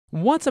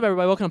What's up,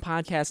 everybody? Welcome to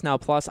Podcast Now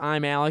Plus.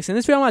 I'm Alex. In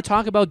this video, I want to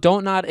talk about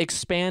DontNod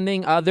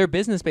expanding their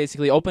business,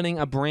 basically opening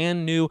a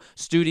brand new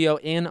studio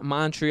in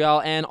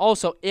Montreal, and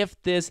also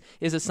if this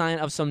is a sign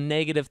of some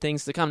negative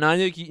things to come. Now,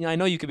 I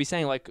know you could be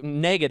saying, like,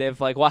 negative,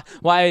 like,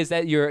 why is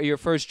that your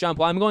first jump?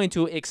 Well, I'm going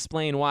to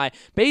explain why.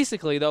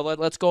 Basically, though,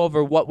 let's go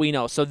over what we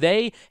know. So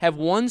they have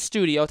one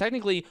studio,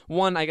 technically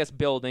one, I guess,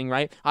 building,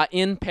 right,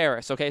 in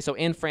Paris, okay? So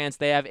in France,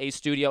 they have a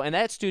studio, and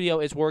that studio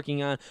is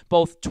working on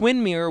both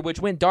Twin Mirror, which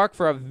went dark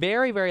for a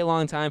very, very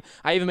long time.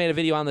 I even made a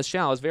video on this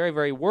channel. I was very,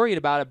 very worried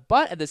about it,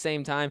 but at the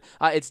same time,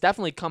 it's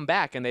definitely come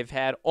back, and they've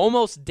had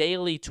almost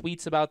daily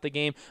tweets about the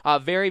game.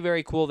 Very,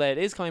 very cool that it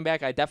is coming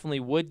back. I definitely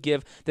would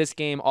give this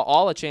game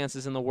all the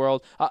chances in the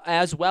world,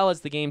 as well as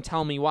the game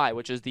Tell Me Why,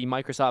 which is the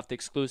Microsoft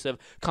exclusive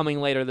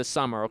coming later this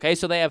summer, okay?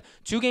 So they have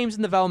two games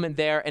in development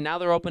there, and now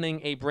they're opening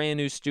a brand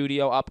new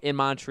studio up in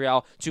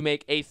Montreal to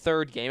make a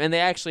third game, and they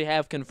actually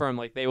have confirmed,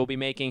 like, they will be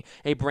making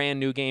a brand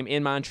new game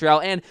in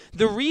Montreal, and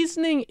the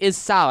reasoning is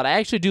solid. I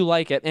actually do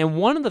like it. And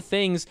one of the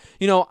things,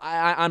 you know,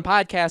 on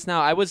Podcast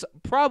Now, I was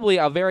probably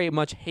a very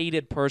much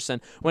hated person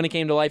when it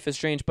came to Life is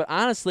Strange. But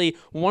honestly,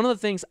 one of the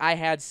things I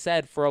had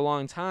said for a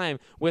long time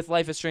with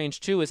Life is Strange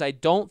 2 is I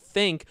don't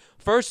think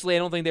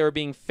they were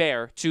being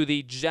fair to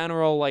the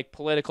general, like,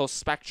 political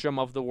spectrum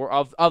of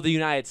the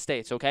United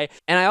States, okay?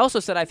 And I also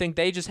said I think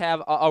they just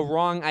have a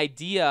wrong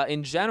idea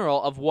in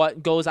general of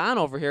what goes on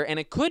over here, and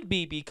it could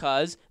be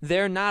because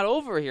they're not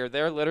over here.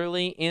 They're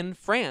literally in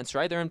France,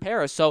 right? They're in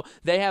Paris, so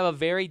they have a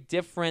very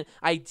different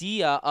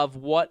idea of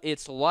what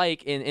it's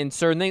like in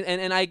certain things,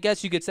 and I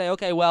guess you could say,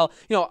 okay, well,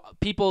 you know,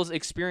 people's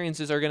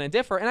experiences are going to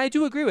differ, and I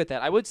do agree with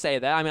that. I would say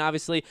that. I mean,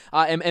 obviously,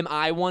 am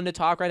I one to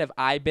talk, right? Have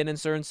I been in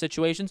certain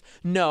situations?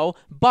 No.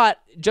 But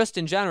just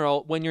in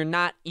general, when you're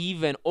not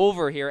even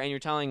over here and you're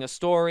telling a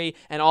story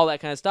and all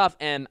that kind of stuff,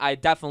 and I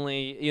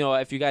definitely, you know,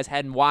 if you guys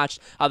hadn't watched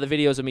the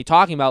videos of me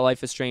talking about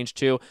Life is Strange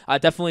 2,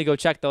 definitely go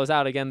check those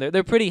out. Again,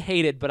 they're pretty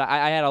hated, but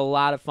I had a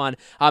lot of fun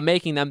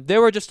making them.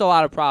 There were just a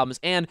lot of problems,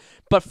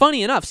 but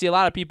funny enough, see, a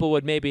lot of people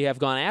would maybe have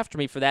gone after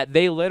me for that.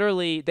 They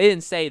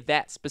didn't say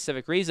that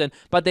specific reason,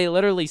 but they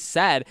literally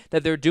said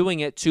that they're doing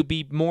it to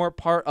be more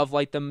part of,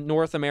 like, the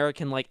North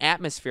American, like,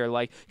 atmosphere.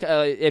 Like,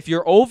 if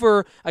you're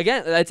over,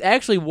 again, that's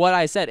actually what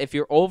I said. If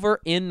you're over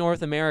in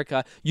North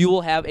America, you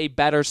will have a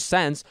better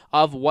sense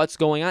of what's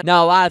going on.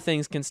 Now, a lot of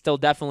things can still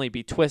definitely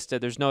be twisted.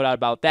 There's no doubt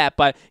about that.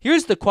 But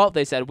here's the quote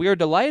they said. "We are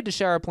delighted to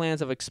share our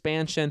plans of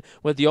expansion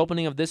with the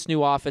opening of this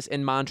new office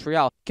in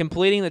Montreal,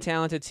 completing the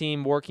talented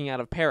team working out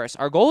of Paris.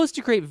 Our goal is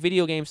to create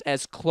video games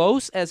as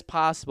close as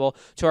possible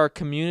to our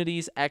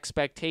community's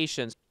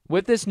expectations.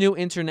 With this new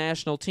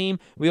international team,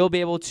 we will be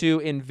able to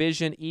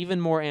envision even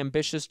more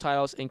ambitious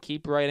titles and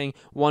keep writing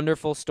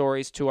wonderful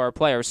stories to our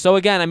players." So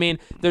again, I mean,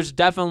 there's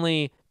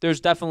definitely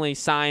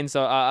signs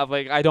of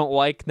like, I don't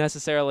like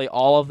necessarily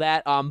all of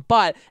that,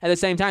 but at the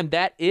same time,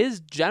 that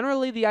is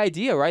generally the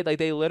idea, right? Like,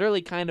 they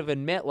literally kind of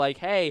admit, like,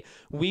 hey,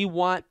 we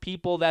want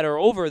people that are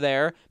over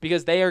there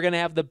because they are going to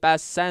have the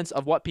best sense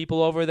of what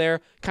people over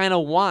there kind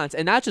of want,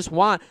 and not just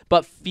want,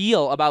 but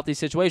feel about these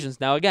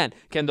situations. Now, again,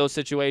 can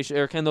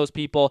those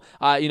people,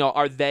 you know,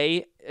 are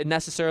they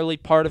necessarily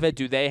part of it?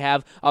 Do they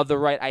have the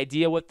right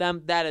idea with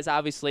them? That is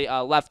obviously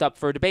left up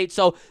for debate.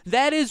 So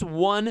that is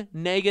one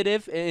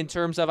negative in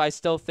terms of, I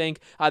still think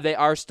they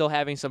are still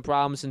having some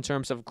problems in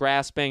terms of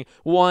grasping.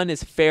 One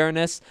is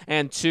fairness,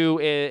 and two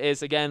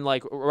is again,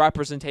 like,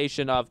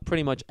 representation of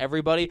pretty much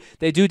everybody.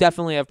 They do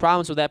definitely have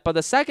problems with that. But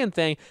the second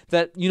thing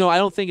that, you know, I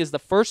don't think is the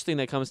first thing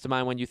that comes to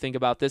mind when you think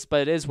about this,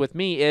 but it is with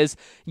me, is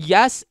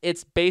yes,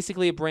 it's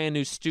basically a brand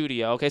new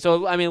studio. Okay,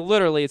 so I mean,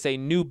 literally, it's a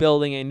new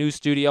building, a new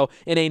studio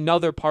in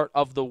another part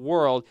of the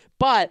world,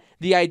 but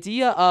the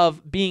idea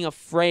of being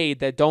afraid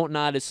that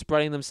DontNod is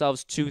spreading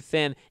themselves too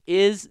thin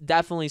is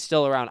definitely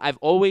still around. I've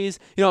always,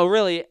 you know,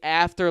 really,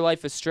 after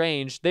Life is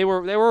Strange, they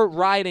were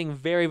riding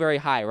very, very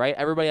high, right?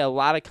 Everybody had a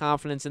lot of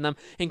confidence in them,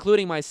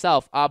 including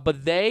myself,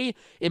 but they,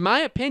 in my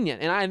opinion,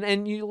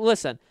 and you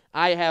listen,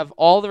 I have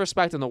all the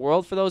respect in the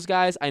world for those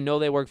guys. I know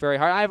they work very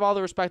hard. I have all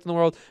the respect in the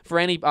world for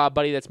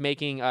anybody that's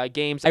making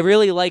games. I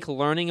really like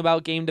learning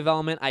about game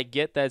development. I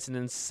get that it's an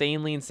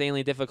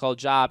insanely difficult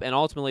job, and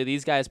ultimately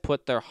these guys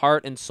put their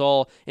heart and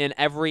soul in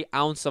every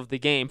ounce of the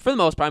game for the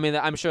most part. I mean,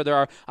 I'm sure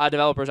there are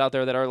developers out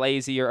there that are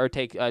lazy or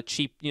take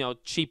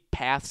cheap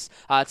paths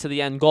to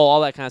the end goal,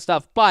 all that kind of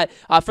stuff. But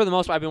for the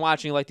most part, I've been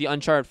watching, like, the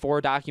Uncharted 4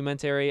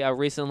 documentary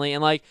recently,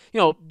 and, like, you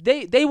know,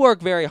 they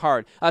work very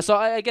hard. So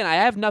again, I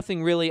have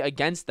nothing really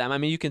against them. I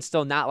mean, you can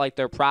still not like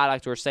their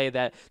product or say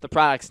that the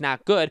product's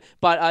not good,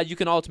 but you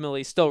can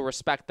ultimately still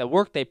respect the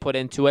work they put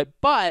into it.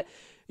 But,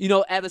 you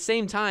know, at the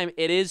same time,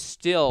 it is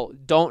still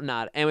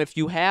DontNod. And if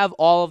you have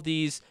all of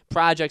these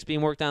projects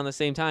being worked on at the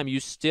same time, you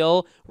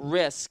still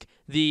risk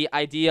the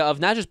idea of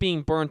not just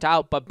being burnt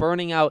out, but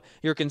burning out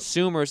your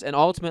consumers and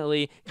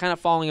ultimately kind of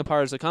falling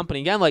apart as a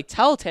company. Again, like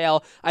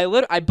Telltale,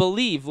 I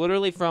believe,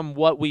 literally from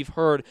what we've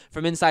heard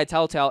from inside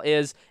Telltale,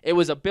 is it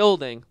was a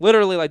building.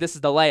 Literally, like, this is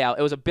the layout.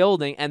 It was a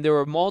building, and there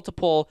were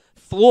multiple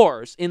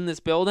floors in this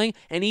building,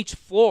 and each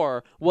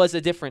floor was a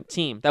different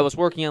team that was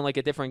working on like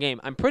a different game.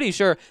 I'm pretty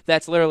sure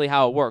that's literally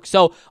how it works.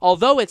 So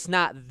although it's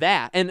not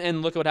that,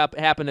 and look what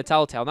happened to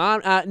Telltale.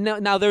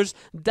 Now there's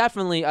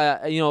definitely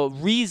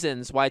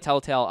reasons why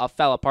Telltale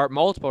fell apart,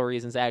 multiple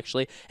reasons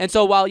actually. And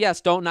so while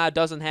yes, DontNod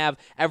doesn't have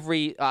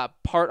every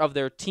part of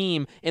their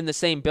team in the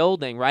same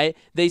building, right?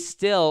 They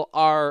still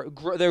are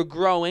they're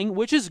growing,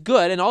 which is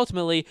good. And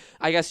ultimately,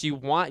 I guess you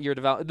want your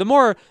develop.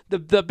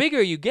 The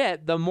bigger you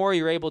get, the more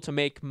you're able to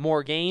make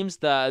more games.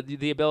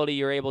 The ability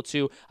you're able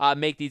to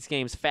make these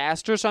games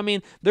faster. So I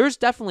mean, there's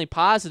definitely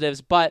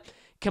positives, but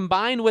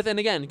combined with, and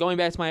again, going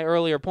back to my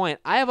earlier point,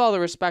 I have all the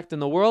respect in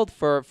the world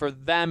for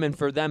them and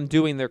for them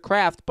doing their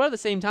craft. But at the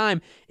same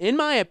time, in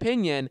my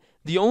opinion,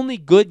 the only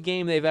good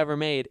game they've ever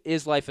made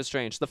is Life is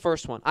Strange, the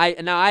first one. I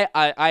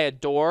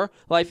adore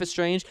Life is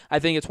Strange. I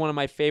think it's one of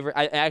my favorite.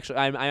 I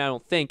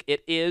don't think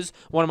it is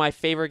one of my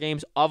favorite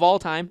games of all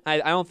time. I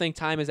don't think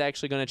time is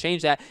actually going to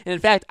change that. And in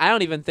fact, I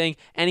don't even think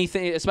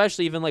anything,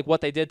 especially even like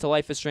what they did to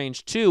Life is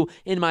Strange 2,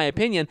 in my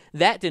opinion,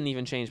 that didn't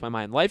even change my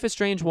mind. Life is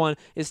Strange 1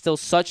 is still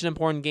such an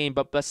important game.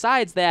 But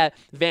besides that,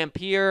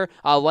 Vampire,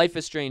 Life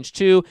is Strange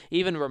 2,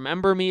 even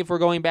Remember Me, if we're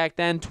going back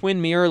then,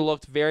 Twin Mirror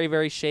looked very,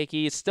 very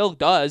shaky. It still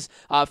does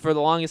for the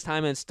longest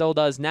time and still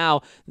does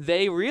now.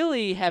 They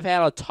really have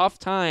had a tough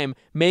time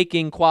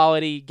making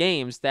quality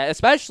games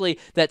especially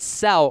that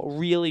sell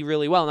really,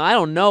 really well. Now, I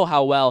don't know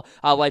how well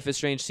Life is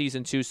Strange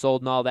Season 2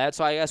 sold and all that,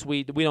 so I guess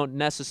we don't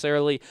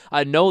necessarily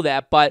know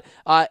that, but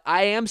I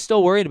am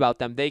still worried about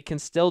them. They can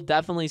still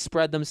definitely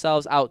spread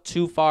themselves out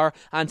too far,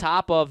 on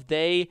top of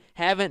they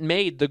haven't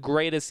made the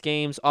greatest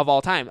games of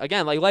all time.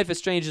 Again, like Life is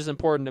Strange is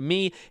important to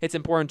me. It's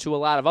important to a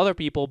lot of other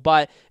people,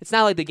 but it's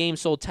not like the game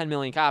sold 10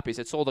 million copies.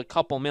 It sold a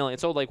couple million. It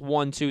sold like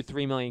 1, 2,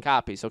 3 million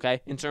copies, okay,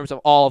 in terms of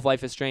all of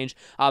Life is Strange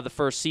the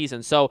first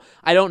season. So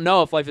I don't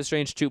know if Life is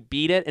Strange 2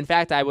 beat it. In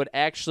fact, I would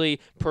actually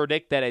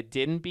predict that it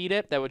didn't beat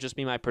it. That would just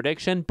be my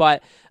prediction,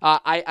 but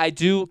I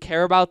do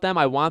care about them.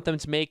 I want them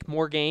to make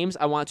more games.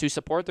 I want to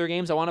support their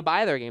games. I want to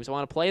buy their games. I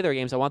want to play their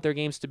games. I want their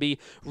games to be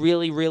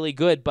really, really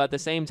good, but at the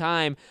same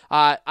time,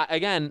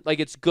 again, like,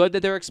 it's good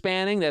that they're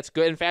expanding. That's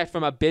good. In fact,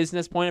 from a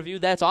business point of view,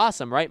 that's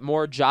awesome, right?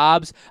 More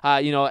jobs,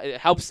 it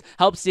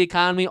helps the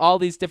economy, all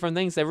these different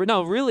things that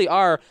really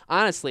are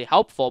honestly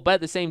helpful. But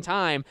at the same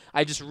time,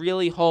 I just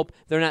really hope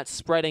they're not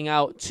spreading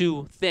out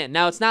too thin.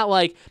 Now, it's not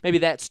like maybe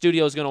that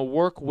studio is going to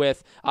work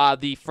with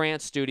the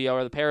France studio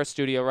or the Paris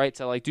studio, right,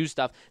 to like do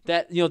stuff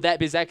that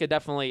because that could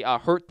definitely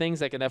hurt things.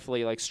 That could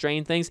definitely like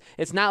strain things.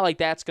 It's not like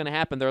that's going to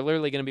happen. They're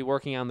literally going to be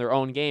working on their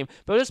own game.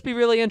 But it'll just be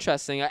really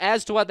interesting.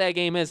 As to what that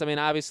game is, I mean,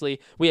 obviously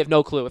we have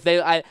no clue. If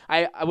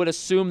I would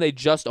assume they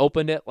just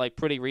opened it like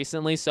pretty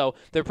recently, so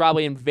they're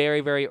probably in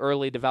very, very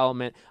early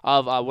development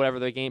of whatever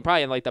their game,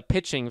 probably in like the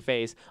pitching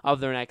phase of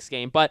their next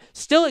game. But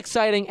still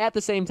exciting at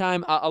the same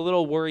time, a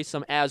little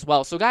worrisome as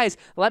well. So guys,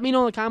 let me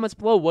know in the comments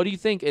below, what do you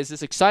think? Is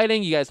this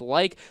exciting? You guys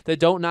like that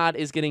DontNod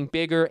is getting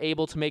bigger,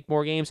 able to make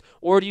more games,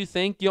 or do you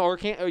think, or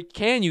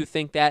can you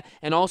think that,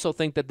 and also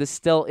think that this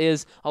still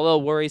is a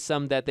little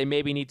worrisome, that they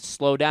maybe need to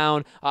slow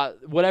down?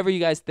 Whatever you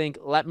guys think,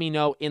 let me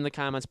know in the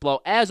comments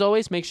below. As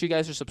always, make sure you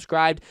guys are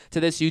subscribed to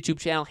this YouTube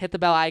channel. Hit the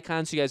bell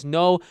icon so you guys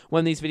know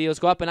when these videos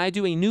go up, and I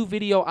do a new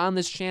video on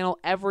this channel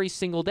every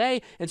single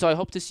day, and so I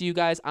hope to see you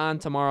guys on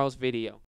tomorrow's video.